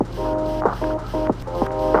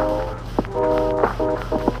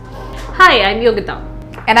Hi, I'm Yogita.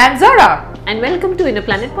 And I'm Zara. And welcome to Inner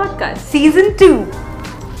Planet Podcast. Season 2.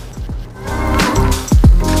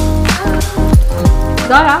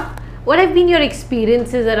 Zara, what have been your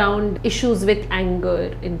experiences around issues with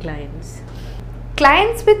anger in clients?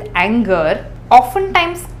 Clients with anger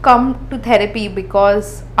oftentimes come to therapy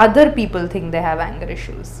because other people think they have anger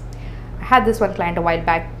issues. I had this one client a while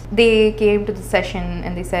back. They came to the session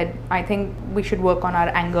and they said, I think we should work on our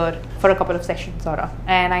anger for a couple of sessions, Zara.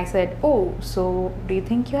 And I said, oh, so do you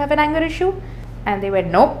think you have an anger issue? And they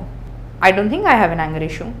went, nope, I don't think I have an anger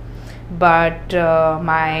issue. But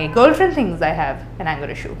my girlfriend thinks I have an anger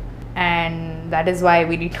issue. And that is why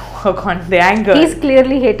we need to work on the anger. He's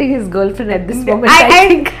clearly hating his girlfriend at this moment. I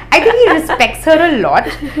think he respects her a lot,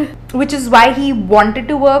 which is why he wanted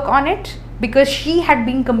to work on it, because she had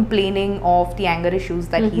been complaining of the anger issues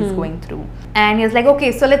that he's going through. And he was like,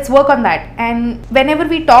 okay, so let's work on that. And whenever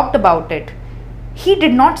we talked about it, he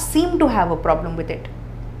did not seem to have a problem with it.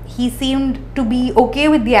 He seemed to be okay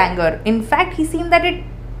with the anger. In fact, he seemed that it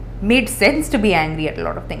made sense to be angry at a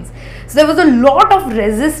lot of things. So there was a lot of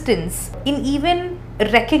resistance in even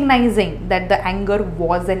recognizing that the anger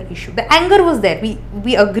was an issue. The anger was there.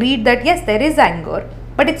 We agreed that yes, there is anger,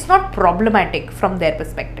 but it's not problematic from their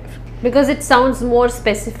perspective. Because it sounds more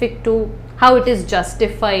specific to how it is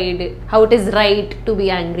justified, how it is right to be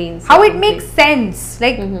angry in how it makes sense.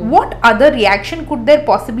 Like what other reaction could there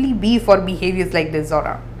possibly be for behaviors like this,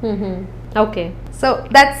 Zara? Okay. So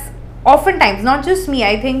that's oftentimes, not just me,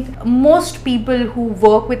 I think most people who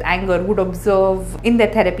work with anger would observe in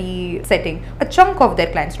their therapy setting, a chunk of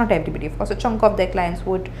their clients, not everybody of course, a chunk of their clients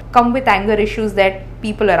would come with anger issues that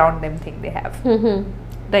people around them think they have.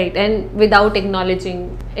 Right, and without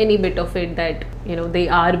acknowledging any bit of it that, you know, they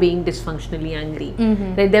are being dysfunctionally angry.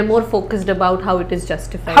 Right, they're more focused about how it is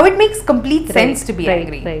justified. How it makes complete sense to be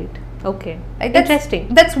angry. Right. Okay. Like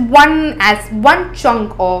Interesting. That's one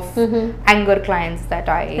chunk of anger clients that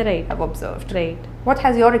I have observed. Right. What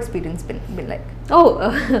has your experience been like?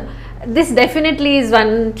 Oh, this definitely is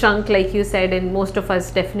one chunk, like you said, and most of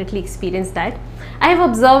us definitely experience that. I have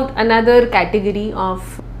observed another category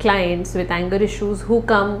of clients with anger issues who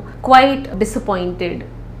come quite disappointed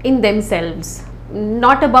in themselves.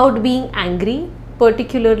 Not about being angry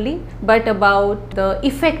particularly, but about the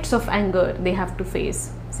effects of anger they have to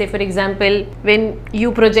face. Say for example, when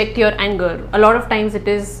you project your anger, a lot of times it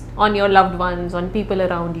is on your loved ones, on people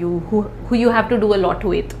around you who you have to do a lot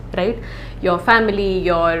with, right? Your family,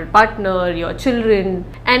 your partner, your children.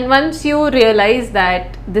 And once you realize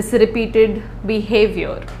that this repeated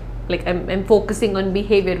behavior, like I'm focusing on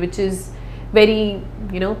behavior which is very,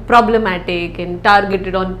 problematic and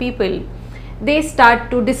targeted on people, they start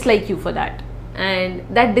to dislike you for that. And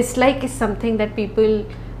that dislike is something that people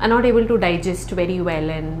are not able to digest very well,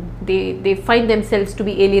 and they find themselves to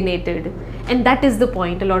be alienated. And that is the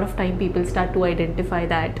point. A lot of time people start to identify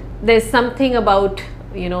that there's something about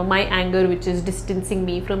my anger which is distancing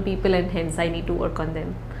me from people, and hence I need to work on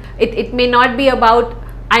them. It may not be about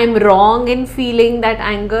I'm wrong in feeling that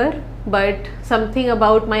anger, but something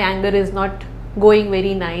about my anger is not going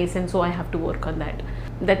very nice, and so I have to work on that.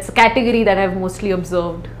 That's a category that I've mostly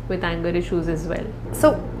observed with anger issues as well.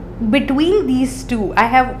 So between these two, I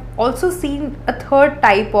have also seen a third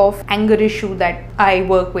type of anger issue that I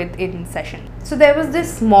work with in session. So there was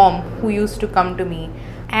this mom who used to come to me,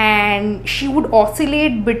 and she would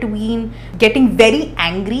oscillate between getting very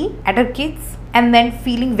angry at her kids and then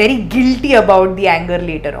feeling very guilty about the anger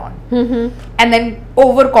later on, and then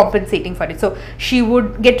overcompensating for it. So she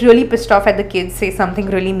would get really pissed off at the kids, say something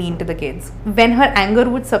really mean to the kids. When her anger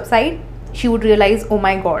would subside, she would realize, oh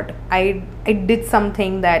my god, I did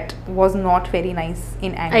something that was not very nice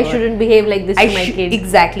in anger. I shouldn't behave like this to my kids.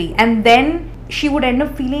 Exactly. And then she would end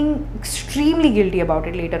up feeling extremely guilty about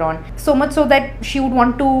it later on. So much so that she would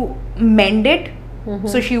want to mend it.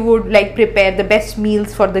 So she would prepare the best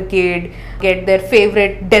meals for the kid, get their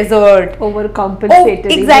favorite dessert. Overcompensated. Oh,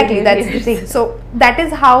 exactly. That's the thing. So that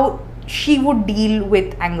is how she would deal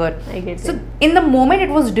with anger. I get it. So in the moment, it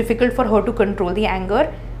was difficult for her to control the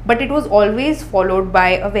anger, but it was always followed by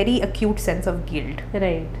a very acute sense of guilt.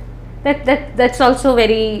 Right. That's also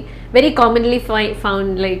very, very commonly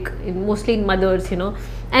found, mostly in mothers,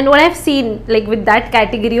 And what I've seen, with that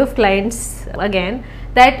category of clients, again,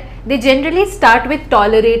 that they generally start with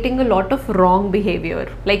tolerating a lot of wrong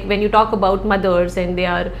behavior. Like when you talk about mothers and they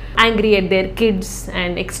are angry at their kids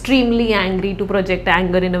and extremely angry to project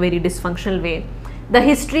anger in a very dysfunctional way, the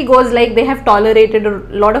history goes like they have tolerated a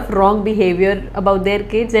lot of wrong behavior about their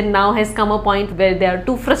kids, and now has come a point where they are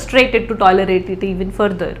too frustrated to tolerate it even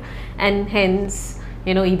further, and hence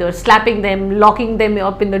either slapping them, locking them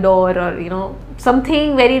up in the door, or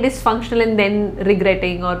something very dysfunctional and then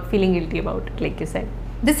regretting or feeling guilty about it, like you said.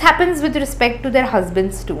 This happens with respect to their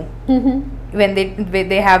husbands too. When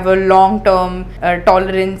they have a long term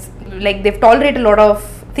tolerance, like they've tolerated a lot of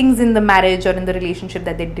things in the marriage or in the relationship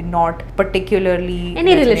that they did not particularly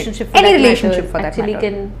any relationship for that actually matter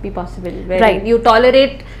can be possible, where right. you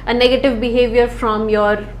tolerate a negative behavior from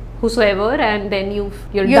your whosoever, and then you're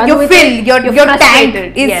tank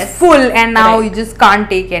is yes. full, and now you just can't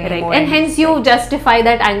take anymore. Right. And hence you justify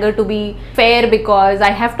that anger to be fair because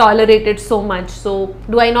I have tolerated so much, so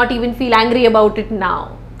do I not even feel angry about it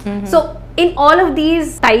now? So in all of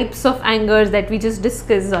these types of angers that we just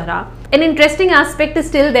discussed, Zahra, an interesting aspect is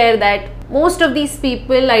still there, that most of these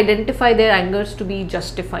people identify their angers to be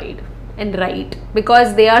justified and right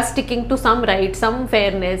because they are sticking to some right, some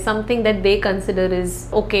fairness, something that they consider is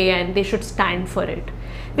okay and they should stand for it,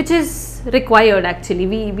 which is required actually.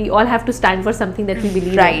 We all have to stand for something that we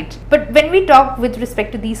believe right. in. But when we talk with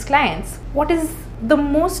respect to these clients, what is the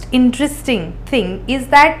most interesting thing is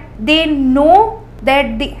that they know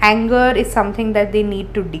that the anger is something that they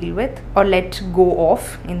need to deal with or let go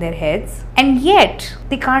of in their heads, and yet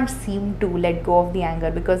they can't seem to let go of the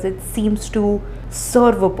anger because it seems to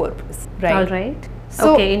serve a purpose, right? All right.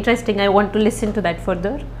 So, okay, interesting. I want to listen to that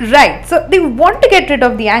further. Right. So they want to get rid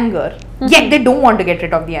of the anger, yet they don't want to get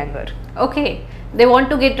rid of the anger. Okay. They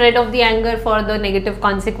want to get rid of the anger for the negative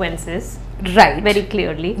consequences. Right. Very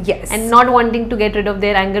clearly. Yes. And not wanting to get rid of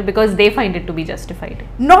their anger because they find it to be justified.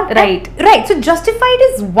 Not right. Right. So justified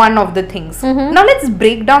is one of the things. Now let's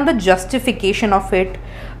break down the justification of it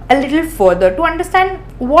a little further to understand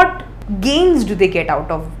what gains do they get out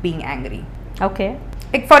of being angry. Okay.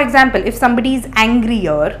 Like for example, if somebody is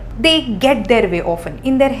angrier, they get their way often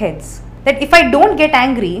in their heads. That if I don't get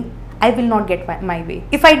angry, I will not get my way.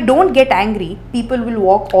 If I don't get angry, people will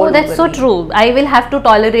walk all over me. Oh, that's so true. I will have to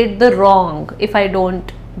tolerate the wrong if I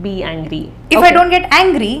don't be angry. If I don't get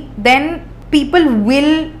angry, then people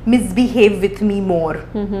will misbehave with me more.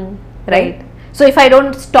 Right? So if I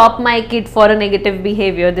don't stop my kid for a negative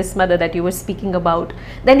behavior, this mother that you were speaking about,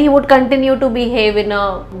 then he would continue to behave in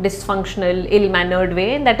a dysfunctional, ill-mannered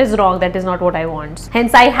way, and that is wrong. That is not what I want.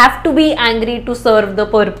 Hence, I have to be angry to serve the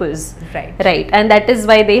purpose. Right. Right. And that is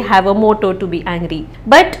why they have a motto to be angry.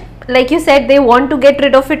 But like you said, they want to get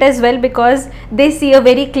rid of it as well because they see a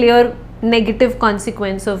very clear negative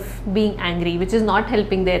consequence of being angry, which is not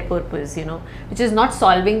helping their purpose, which is not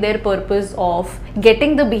solving their purpose of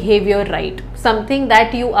getting the behavior right, something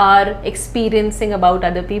that you are experiencing about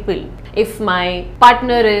other people. If my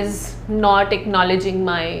partner is not acknowledging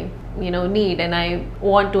my need, and I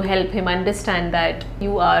want to help him understand that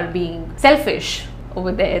you are being selfish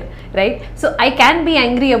over there, right? So I can be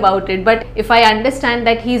angry about it, but if I understand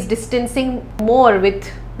that he's distancing more with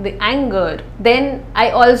the anger, then I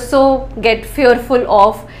also get fearful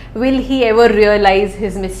of, will he ever realize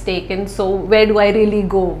his mistake, and so where do I really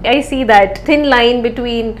go? I see that thin line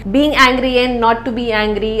between being angry and not to be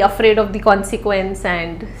angry, afraid of the consequence,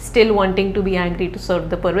 and still wanting to be angry to serve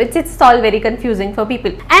the purpose. It's all very confusing for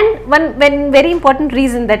people. And one very important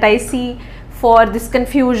reason that I see for this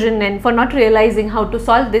confusion and for not realizing how to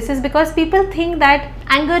solve this is because people think that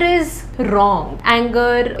anger is wrong.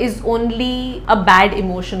 Anger is only a bad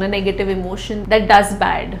emotion, a negative emotion that does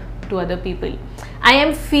bad to other people. I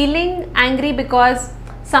am feeling angry because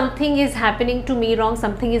something is happening to me wrong,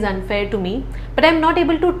 something is unfair to me, but I'm not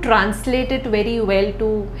able to translate it very well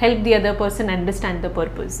to help the other person understand the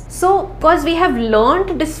purpose. So, because we have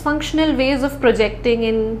learned dysfunctional ways of projecting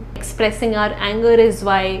and expressing our anger is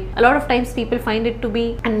why a lot of times people find it to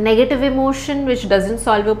be a negative emotion which doesn't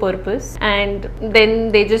solve a purpose, and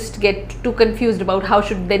then they just get too confused about how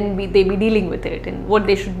should they be dealing with it and what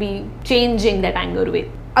they should be changing that anger with.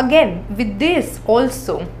 Again, with this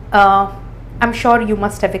also, I'm sure you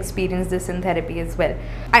must have experienced this in therapy as well.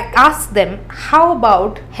 I asked them, how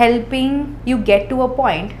about helping you get to a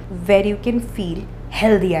point where you can feel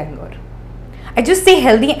healthy anger? I just say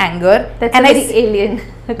healthy anger, That's and very alien.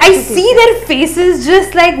 I see their faces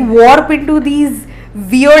just like warp into these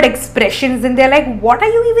weird expressions, and they're like, what are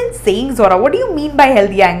you even saying, Zora? What do you mean by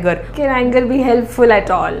healthy anger? Can anger be helpful at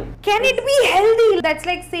all? Can it be healthy? That's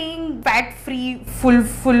like saying fat-free,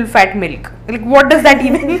 full fat milk. Like, what does that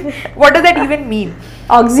even mean?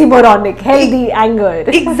 Oxymoronic, healthy anger.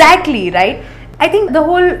 Exactly, right? I think the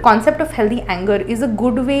whole concept of healthy anger is a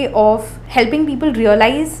good way of helping people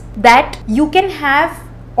realize that you can have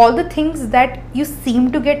all the things that you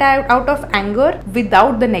seem to get out of anger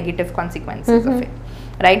without the negative consequences of it.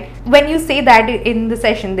 right? When you say that in the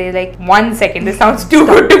session, they're like, 1 second, this sounds too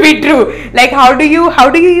good to be true. Like, how do you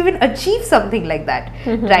even achieve something like that,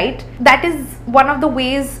 right? That is one of the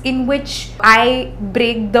ways in which I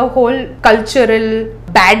break the whole cultural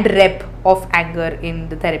bad rep of anger in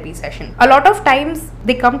the therapy session. A lot of times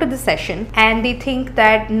they come to the session and they think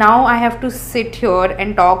that now I have to sit here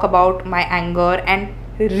and talk about my anger and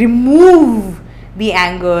remove the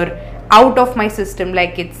anger out of my system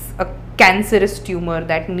like it's a cancerous tumor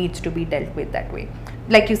that needs to be dealt with that way.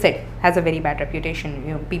 Like you said, has a very bad reputation.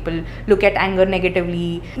 You know, people look at anger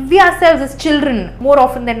negatively. We ourselves as children, more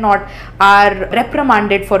often than not, are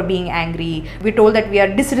reprimanded for being angry. We're told that we are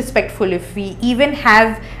disrespectful if we even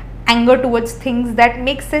have anger towards things that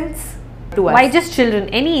make sense to us. Why just children?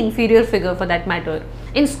 Any inferior figure for that matter.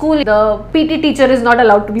 In school, the PT teacher is not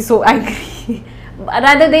allowed to be so angry.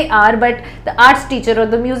 Rather they are, but the arts teacher or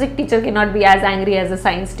the music teacher cannot be as angry as a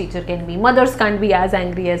science teacher can be. Mothers can't be as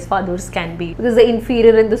angry as fathers can be. Because the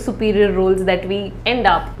inferior and the superior roles that we end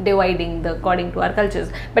up dividing according to our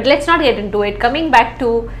cultures. But let's not get into it. Coming back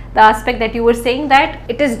to the aspect that you were saying, that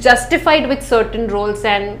it is justified with certain roles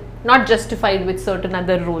and not justified with certain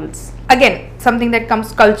other roles. Again, something that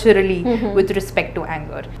comes culturally with respect to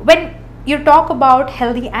anger. When you talk about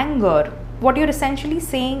healthy anger, what you're essentially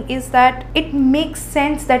saying is that it makes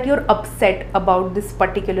sense that you're upset about this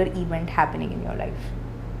particular event happening in your life.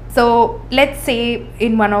 So let's say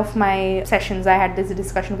in one of my sessions, I had this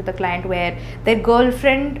discussion with a client where their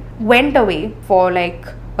girlfriend went away for like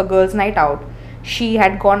a girls' night out. She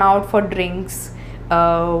had gone out for drinks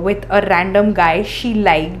with a random guy she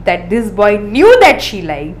liked, that this boy knew that she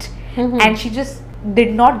liked, and she just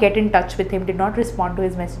did not get in touch with him, did not respond to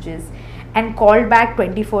his messages, and called back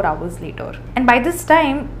 24 hours later. And by this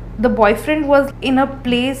time, the boyfriend was in a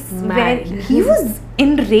place where he was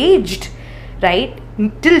enraged, right?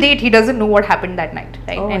 Till date, he doesn't know what happened that night,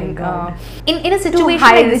 right? Oh and my God. In a situation Too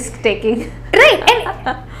high like this, risk taking. right?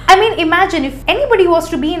 And I mean, imagine if anybody was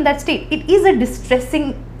to be in that state. It is a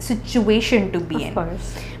distressing situation to be in. Of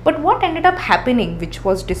course. But what ended up happening, which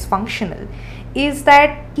was dysfunctional, is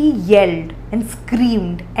that he yelled and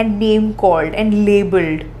screamed and name called and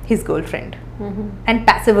labeled his girlfriend, and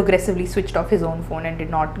passive aggressively switched off his own phone and did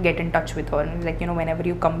not get in touch with her, and was like, you know, whenever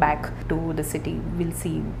you come back to the city, we'll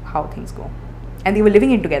see how things go. And they were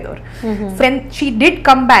living in together. When she did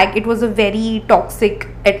come back, it was a very toxic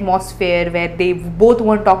atmosphere where they both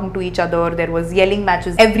weren't talking to each other. There was yelling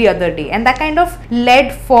matches every other day, and that kind of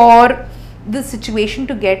led for the situation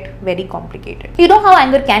to get very complicated. You know how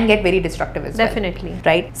anger can get very destructive as well. Definitely.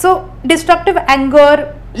 Right? So destructive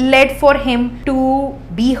anger led for him to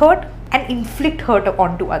be hurt and inflict hurt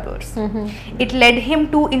onto others. It led him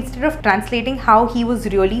to, instead of translating how he was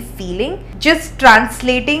really feeling, just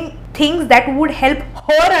translating things that would help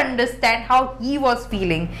her understand how he was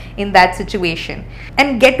feeling in that situation,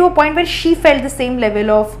 and get to a point where she felt the same level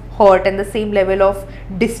of hurt and the same level of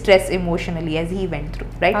distress emotionally as he went through,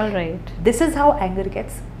 right? All right. This is how anger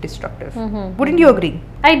gets destructive. Wouldn't you agree?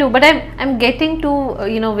 I do, but I'm getting to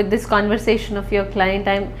you know, with this conversation of your client,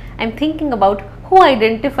 I'm thinking about who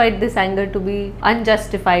identified this anger to be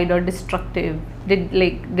unjustified or destructive. Did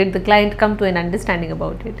the client come to an understanding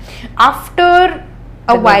about it? After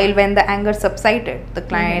a while, when the anger subsided, the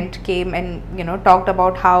client came and, you know, talked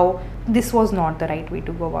about how this was not the right way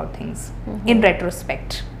to go about things in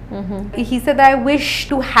retrospect. He said, I wish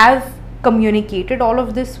to have communicated all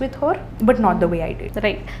of this with her, but not the way I did.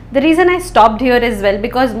 Right. The reason I stopped here as well,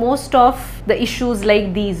 because most of the issues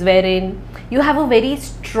like these, wherein you have a very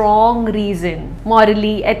strong reason,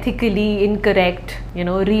 morally, ethically incorrect, you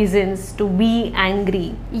know, reasons to be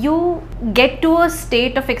angry, you get to a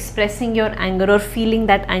state of expressing your anger or feeling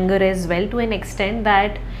that anger as well, to an extent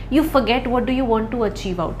that you forget what do you want to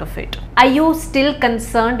achieve out of it. Are you still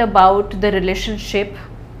concerned about the relationship?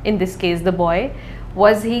 In this case, the boy,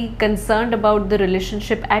 was he concerned about the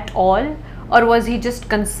relationship at all, or was he just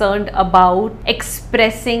concerned about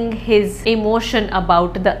expressing his emotion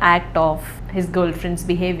about the act of his girlfriend's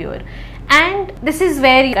behavior? And this is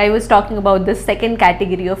where I was talking about the second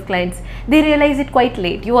category of clients. They realize it quite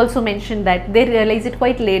late. You also mentioned that they realize it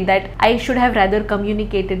quite late, that I should have rather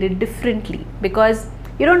communicated it differently, because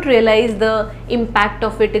you don't realize the impact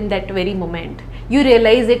of it in that very moment. You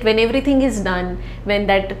realize it when everything is done, when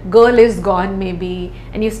that girl is gone maybe,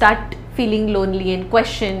 and you start feeling lonely and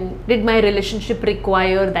question, did my relationship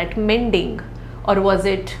require that mending, or was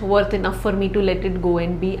it worth enough for me to let it go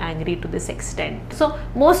and be angry to this extent? So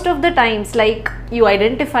most of the times, like, you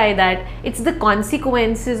identify that it's the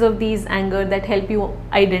consequences of these anger that help you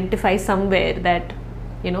identify somewhere that,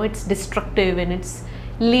 you know, it's destructive and it's,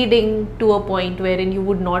 leading to a point wherein you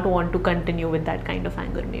would not want to continue with that kind of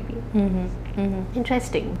anger, maybe.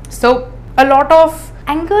 Interesting. So a lot of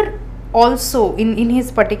anger also in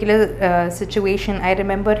his particular situation. I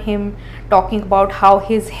remember him talking about how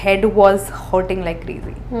his head was hurting like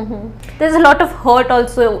crazy. There's a lot of hurt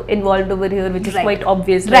also involved over here, which is Right. quite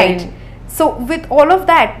obvious. Right. wherein- So with all of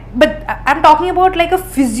that, but I'm talking about like a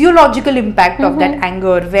physiological impact of that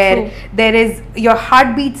anger, where True. there is your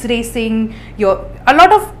heartbeats racing. A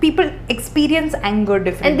lot of people experience anger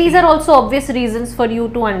differently. And these are also obvious reasons for you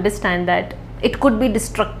to understand that it could be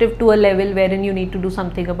destructive to a level wherein you need to do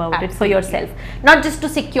something about it for Absolutely. yourself. Not just to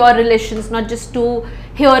secure relations, not just to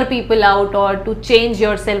hear people out or to change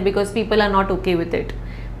yourself because people are not okay with it,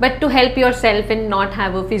 but to help yourself and not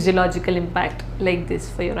have a physiological impact like this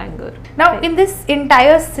for your anger. Now, Right. in this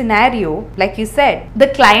entire scenario, like you said, the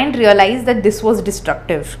client realized that this was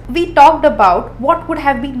destructive. We talked about what would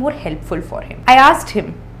have been more helpful for him. I asked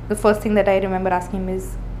him, the first thing that I remember asking him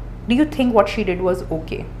is, do you think what she did was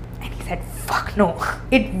okay? And he said, fuck no,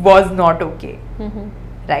 it was not okay.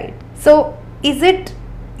 Right. So, is it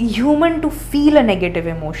human to feel a negative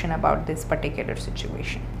emotion about this particular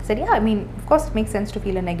situation? I said, yeah, I mean, of course, it makes sense to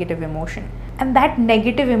feel a negative emotion. And that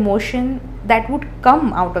negative emotion that would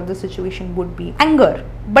come out of the situation would be anger,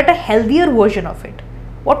 but a healthier version of it.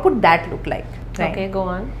 What would that look like? Right? Okay, go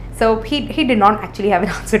on. So he did not actually have an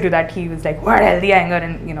answer to that. He was like, what healthy anger?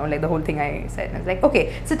 And like the whole thing I said. And I was like,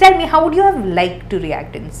 okay, so tell me, how would you have liked to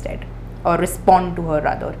react instead, or respond to her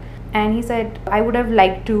rather? And he said, I would have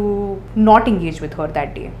liked to not engage with her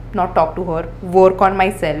that day, not talk to her, work on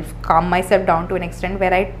myself, calm myself down to an extent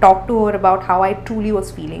where I talked to her about how I truly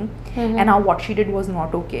was feeling and how what she did was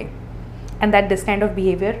not okay. And that this kind of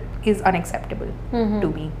behavior is unacceptable to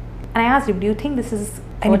me. And I asked him, do you think this is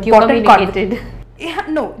an What you important communicated. Yeah,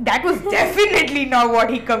 no, that was definitely not what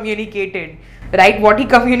he communicated. Right? What he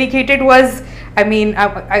communicated was, I mean,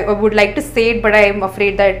 I would like to say it, but I am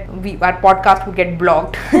afraid that our podcast would get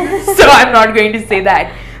blocked. So I'm not going to say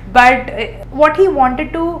that. But what he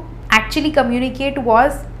wanted to actually communicate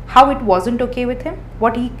was how it wasn't okay with him.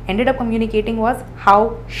 What he ended up communicating was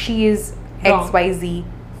how she is Wrong. XYZ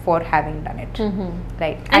for having done it.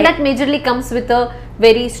 Right? And that majorly comes with a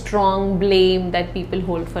very strong blame that people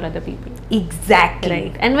hold for other people. Exactly.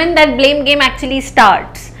 Right. And when that blame game actually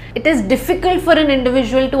starts, it is difficult for an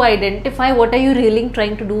individual to identify what are you really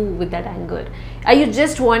trying to do with that anger. Are you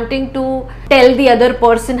just wanting to tell the other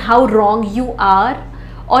person how wrong you are,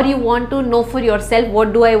 or you want to know for yourself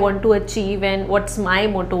what do I want to achieve and what's my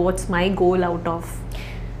motto, what's my goal out of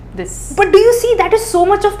this? But do you see, that is so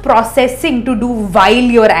much of processing to do while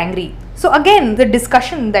you're angry. So again, the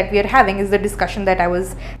discussion that we are having is the discussion that I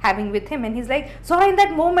was having with him, and he's like, so in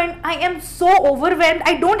that moment I am so overwhelmed,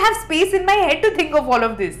 I don't have space in my head to think of all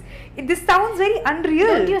of this. This sounds very unreal.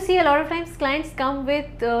 Don't you see, a lot of times clients come with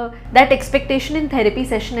that expectation in therapy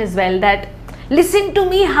session as well, that listen to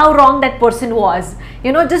me how wrong that person was,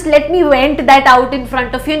 just let me vent that out in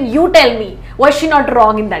front of you and you tell me, was she not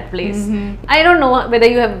wrong in that place? I don't know whether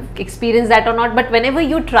you have experienced that or not, but whenever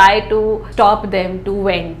you try to stop them to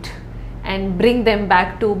vent and bring them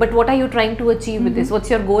back to, but what are you trying to achieve with this?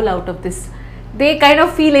 What's your goal out of this? They kind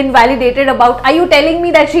of feel invalidated about, are you telling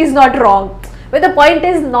me that she's not wrong? But the point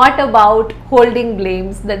is not about holding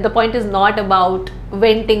blames, that the point is not about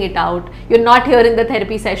venting it out. You're not here in the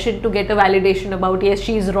therapy session to get a validation about, yes,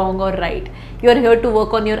 she's wrong or right. You're here to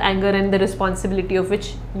work on your anger and the responsibility of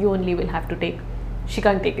which you only will have to take. She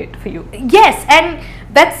can't take it for you. Yes, and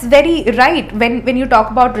that's very right. When you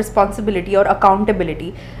talk about responsibility or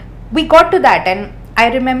accountability, we got to that, and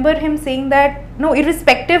I remember him saying that, no,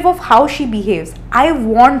 irrespective of how she behaves, I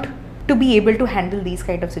want to be able to handle these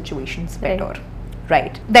kind of situations better.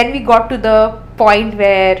 Right. Then we got to the point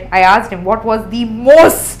where I asked him, what was the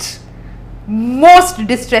most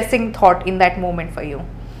distressing thought in that moment for you?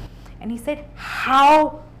 And he said,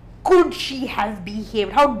 how could she have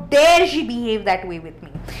behaved? How dare she behave that way with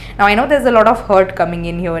me? Now I know there's a lot of hurt coming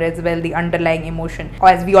in here as well, the underlying emotion, or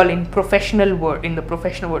as we all in the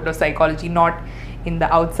professional world of psychology, not in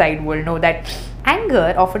the outside world, know that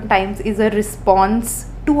anger oftentimes is a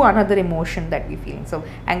response to another emotion that we feel. So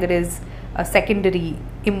anger is a secondary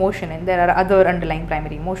emotion, and there are other underlying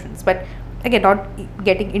primary emotions. But again, not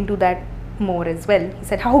getting into that more as well, he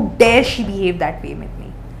said, how dare she behave that way with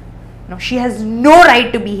me? No, she has no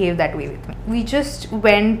right to behave that way with me. We just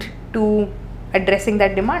went to addressing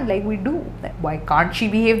that demand like we do. That why can't she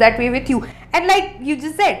behave that way with you? And like you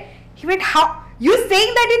just said, he went, how? You're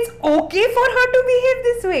saying that it's okay for her to behave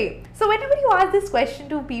this way? So whenever you ask this question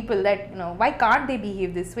to people that, you know, why can't they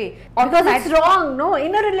behave this way? Because it's wrong. No,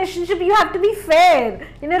 in a relationship you have to be fair.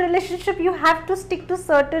 In a relationship you have to stick to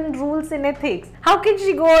certain rules and ethics. How can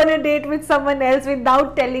she go on a date with someone else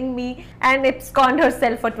without telling me and abscond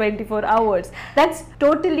herself for 24 hours? That's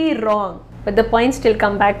totally wrong. But the point still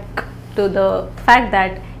come back to the fact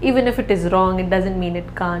that even if it is wrong, it doesn't mean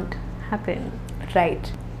it can't happen.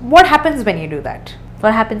 Right. What happens when you do that?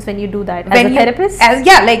 What happens when you do that? When As a therapist?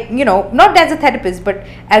 Like, you know, not as a therapist, but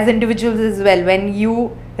as individuals as well. When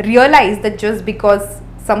you realize that just because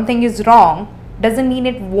something is wrong doesn't mean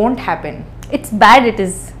it won't happen. It's bad it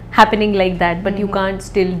is happening like that, but you can't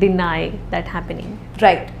still deny that happening.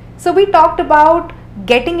 Right. So we talked about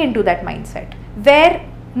getting into that mindset where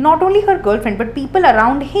not only her girlfriend but people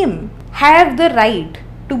around him have the right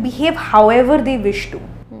to behave however they wish to.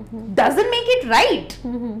 Doesn't make it right.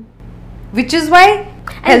 Which is why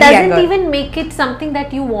and doesn't even make it something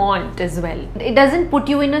that you want as well. It doesn't put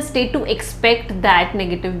you in a state to expect that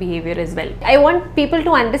negative behavior as well. I want people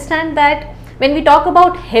to understand that when we talk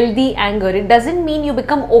about healthy anger, it doesn't mean you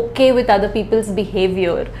become okay with other people's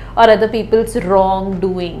behavior or other people's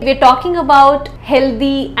wrongdoing. We're talking about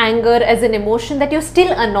healthy anger as an emotion that you're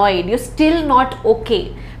still annoyed, you're still not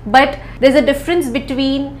okay. But there's a difference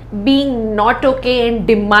between being not okay and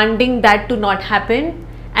demanding that to not happen,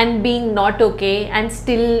 and being not okay and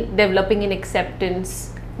still developing an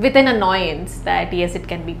acceptance with an annoyance that yes, it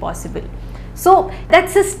can be possible. So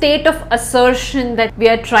that's a state of assertion that we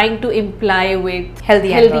are trying to imply with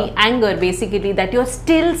healthy anger, basically, that you're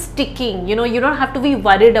still sticking. You know, you don't have to be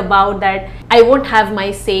worried about that I won't have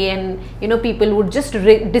my say and, you know, people would just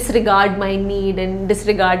disregard my need and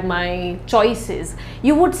disregard my choices.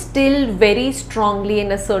 You would still very strongly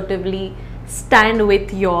and assertively stand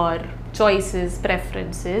with your choices,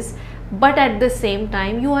 preferences, but at the same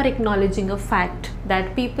time you are acknowledging a fact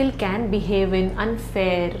that people can behave in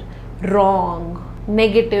unfair, wrong,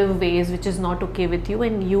 negative ways which is not okay with you,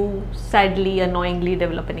 and you sadly, annoyingly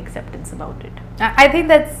develop an acceptance about it. I think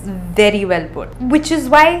that's very well put, which is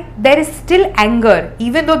why there is still anger.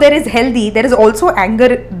 Even though there is healthy, there is also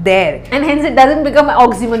anger there, and hence it doesn't become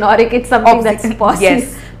oxymoronic. It's something that's possible.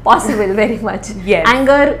 Yes. Possible, very much. Yes.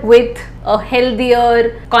 Anger with a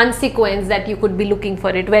healthier consequence that you could be looking for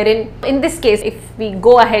it, wherein in this case, if we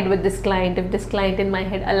go ahead with this client, if this client in my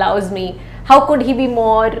head allows me, how could he be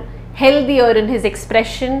more healthier in his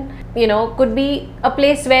expression? You know, could be a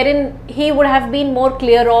place wherein he would have been more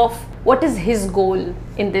clear of what is his goal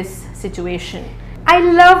in this situation. I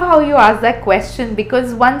love how you asked that question,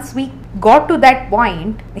 because once we got to that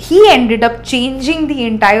point, he ended up changing the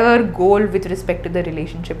entire goal with respect to the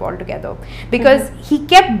relationship altogether, because he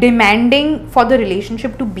kept demanding for the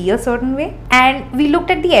relationship to be a certain way, and we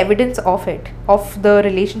looked at the evidence of it, of the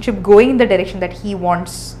relationship going in the direction that he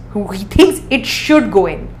wants, who he thinks it should go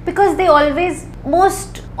in. Because they always,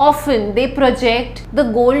 most often, they project the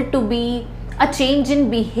goal to be a change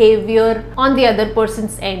in behavior on the other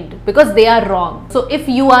person's end because they are wrong. So if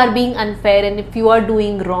you are being unfair and if you are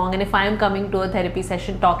doing wrong, and if I am coming to a therapy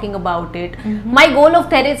session talking about it, my goal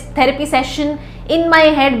of therapy session in my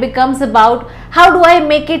head becomes about how do I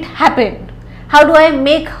make it happen? How do I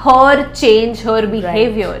make her change her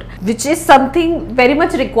behavior? Right. Which is something very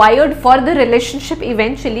much required for the relationship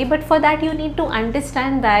eventually, but for that you need to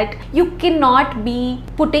understand that you cannot be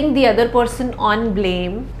putting the other person on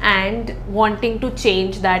blame and wanting to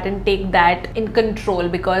change that and take that in control,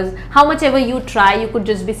 because how much ever you try, you could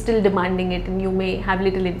just be still demanding it and you may have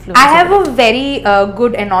little influence. I have a very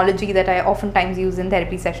good analogy that I oftentimes use in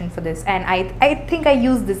therapy session for this, and I think I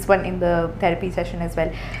use this one in the therapy session as well.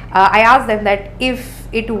 I asked them that if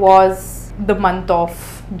it was the month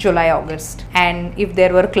of July, August, and if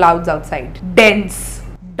there were clouds outside, dense,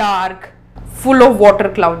 dark, full of water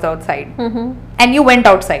clouds outside, and you went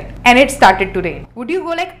outside and it started to rain, would you go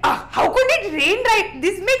like, how could it rain right?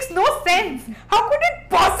 This makes no sense. How could it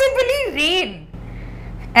possibly rain?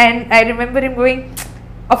 And I remember him going,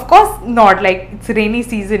 of course not, like it's rainy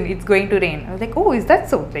season, it's going to rain. I was like, oh, is that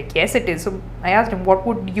so? Like, yes it is. So I asked him, what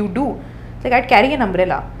would you do? Like, I'd carry an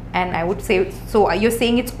umbrella. And I would say, so you're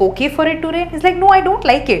saying it's okay for it to rain? He's like, no, I don't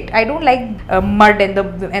like it. I don't like mud and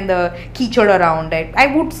the keychad around it.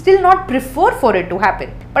 I would still not prefer for it to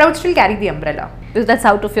happen, but I would still carry the umbrella. Because that's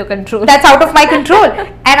out of your control. That's out of my control.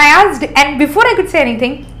 And I asked, and before I could say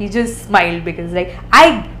anything, he just smiled, because like,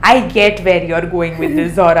 I get where you're going with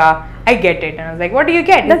this, Zora. I get it. And I was like, what do you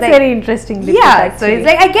get? That's like, very interesting. Yeah, so it's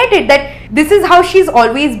like, I get it, that this is how she's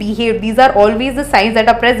always behaved. These are always the signs that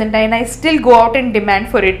are present, and I still go out and demand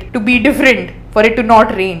for it to be different, for it to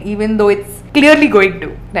not rain, even though it's clearly going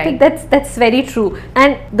to. I think that's very true.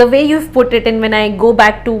 And the way you've put it, and when I go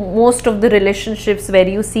back to most of the relationships where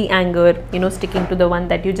you see anger, sticking to the one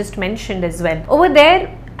that you just mentioned as well, over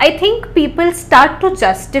there I think people start to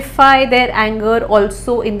justify their anger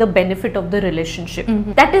also in the benefit of the relationship.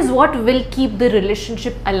 That is what will keep the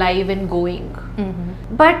relationship alive and going.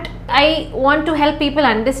 But I want to help people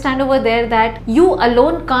understand over there that you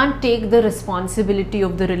alone can't take the responsibility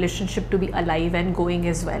of the relationship to be alive and going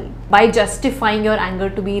as well by justifying your anger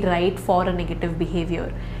to be right for a negative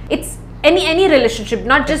behavior. It's any relationship,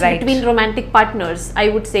 not just between romantic partners, I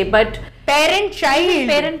would say, but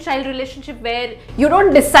parent-child relationship where you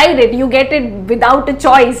don't decide it, you get it without a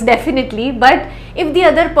choice, definitely. But if the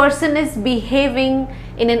other person is behaving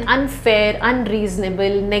in an unfair,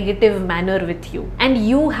 unreasonable, negative manner with you, and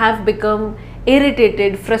you have become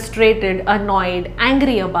irritated, frustrated, annoyed,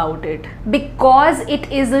 angry about it, because it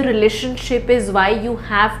is a relationship is why you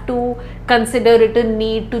have to consider it a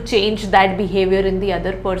need to change that behavior in the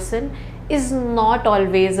other person, is not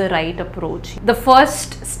always a right approach. The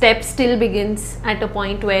first step still begins at a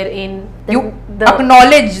point wherein you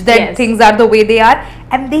acknowledge that things are the way they are,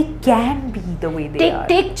 and they can be the way they are.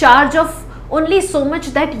 Take charge of only so much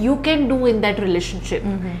that you can do in that relationship,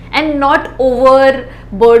 and not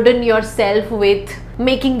overburden yourself with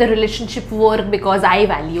making the relationship work because I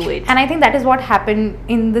value it. And I think that is what happened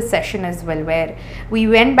in the session as well, where we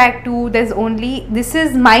went back to this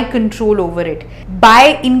is my control over it.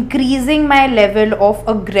 By increasing my level of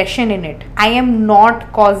aggression in it, I am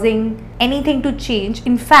not causing anything to change.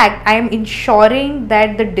 In fact, I am ensuring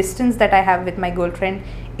that the distance that I have with my girlfriend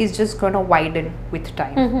is just going to widen with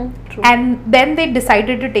time. And then they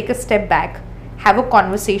decided to take a step back, have a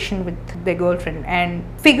conversation with their girlfriend and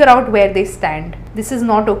figure out where they stand. This is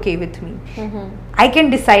not okay with me. I can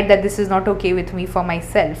decide that this is not okay with me for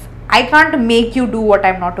myself. I can't make you do what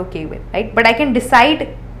I'm not okay with, right? But I can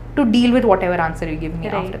decide to deal with whatever answer you give me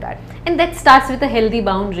after that. And that starts with a healthy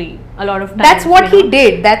boundary a lot of times. That's what he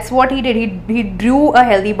did. He drew a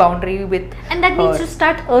healthy boundary with and that needs to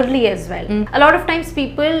start early as well. A lot of times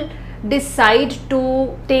people decide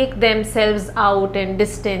to take themselves out and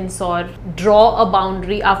distance or draw a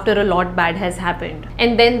boundary after a lot bad has happened,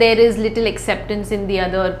 and then there is little acceptance in the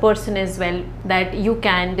other person as well that you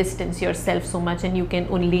can distance yourself so much and you can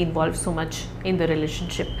only involve so much in the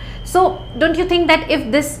relationship. So don't you think that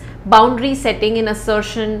if this boundary setting in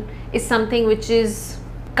assertion is something which is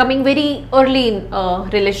coming very early in a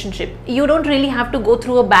relationship, you don't really have to go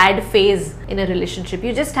through a bad phase in a relationship.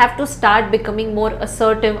 You just have to start becoming more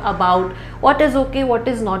assertive about what is okay, what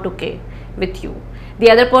is not okay with you. The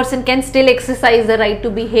other person can still exercise the right to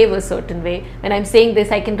behave a certain way. When I'm saying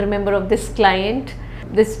this, I can remember of this client,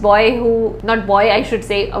 this boy I should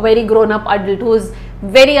say, a very grown-up adult who is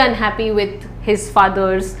very unhappy with his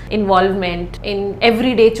father's involvement in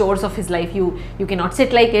everyday chores of his life. You cannot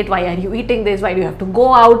sit like it. Why are you eating this? Why do you have to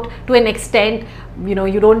go out to an extent?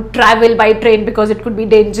 You don't travel by train because it could be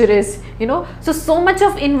dangerous. So much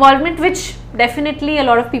of involvement which definitely a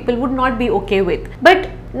lot of people would not be okay with. But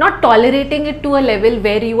not tolerating it to a level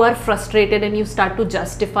where you are frustrated and you start to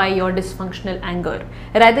justify your dysfunctional anger.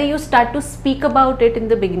 Rather, you start to speak about it in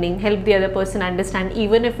the beginning, help the other person understand,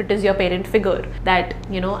 even if it is your parent figure, that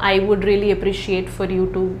I would really appreciate for you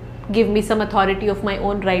to give me some authority of my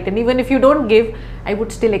own right, and even if you don't give, I would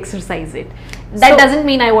still exercise it. That doesn't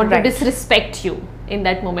mean I want to disrespect you in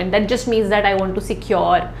that moment. That just means that I want to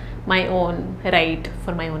secure my own right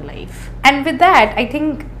for my own life. And with that, I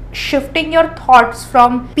think shifting your thoughts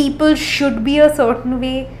from people should be a certain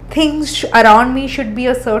way, things around me should be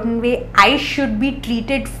a certain way, I should be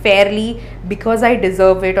treated fairly because I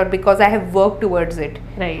deserve it or because I have worked towards it.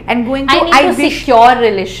 Right. And going to I need to secure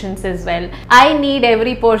relations as well. I need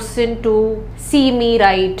every person to see me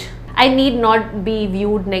right. I need not be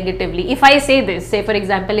viewed negatively. If I say this, say for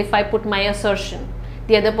example, if I put my assertion,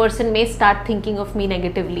 the other person may start thinking of me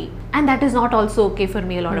negatively, and that is not also okay for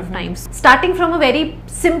me a lot of times. Starting from a very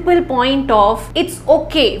simple point of, it's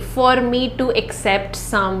okay for me to accept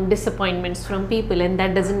some disappointments from people, and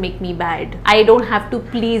that doesn't make me bad. I don't have to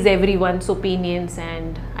please everyone's opinions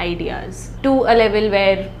and ideas, to a level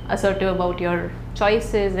where assertive about your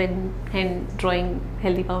choices and drawing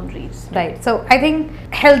healthy boundaries. Right. So I think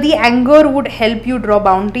healthy anger would help you draw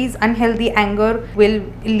boundaries. Unhealthy anger will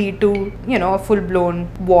lead to, a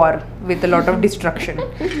full-blown war with a lot of destruction.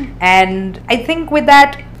 And I think with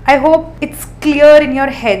that, I hope it's clear in your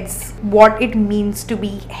heads what it means to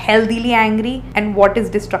be healthily angry and what is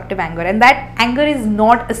destructive anger, and that anger is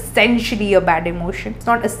not essentially a bad emotion. It's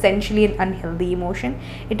not essentially an unhealthy emotion.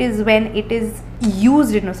 It is when it is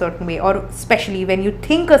used in a certain way, or especially when you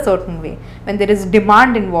think a certain way, when there is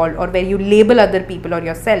demand involved, or where you label other people or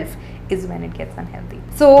yourself, is when it gets unhealthy.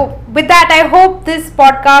 So with that, I hope this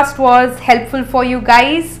podcast was helpful for you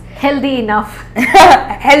guys. Healthy enough.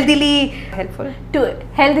 Healthily helpful.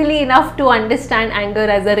 Healthily enough to understand anger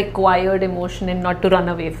as a required emotion and not to run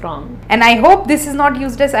away from. And I hope this is not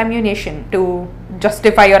used as ammunition to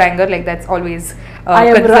justify your anger, like that's always I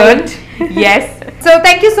am concerned. right. Yes. So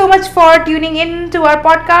thank you so much for tuning in to our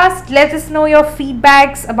podcast. Let us know your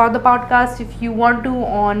feedbacks about the podcast if you want to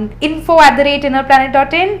on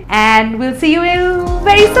info@innerplanet.in, and we'll see you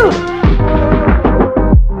very soon.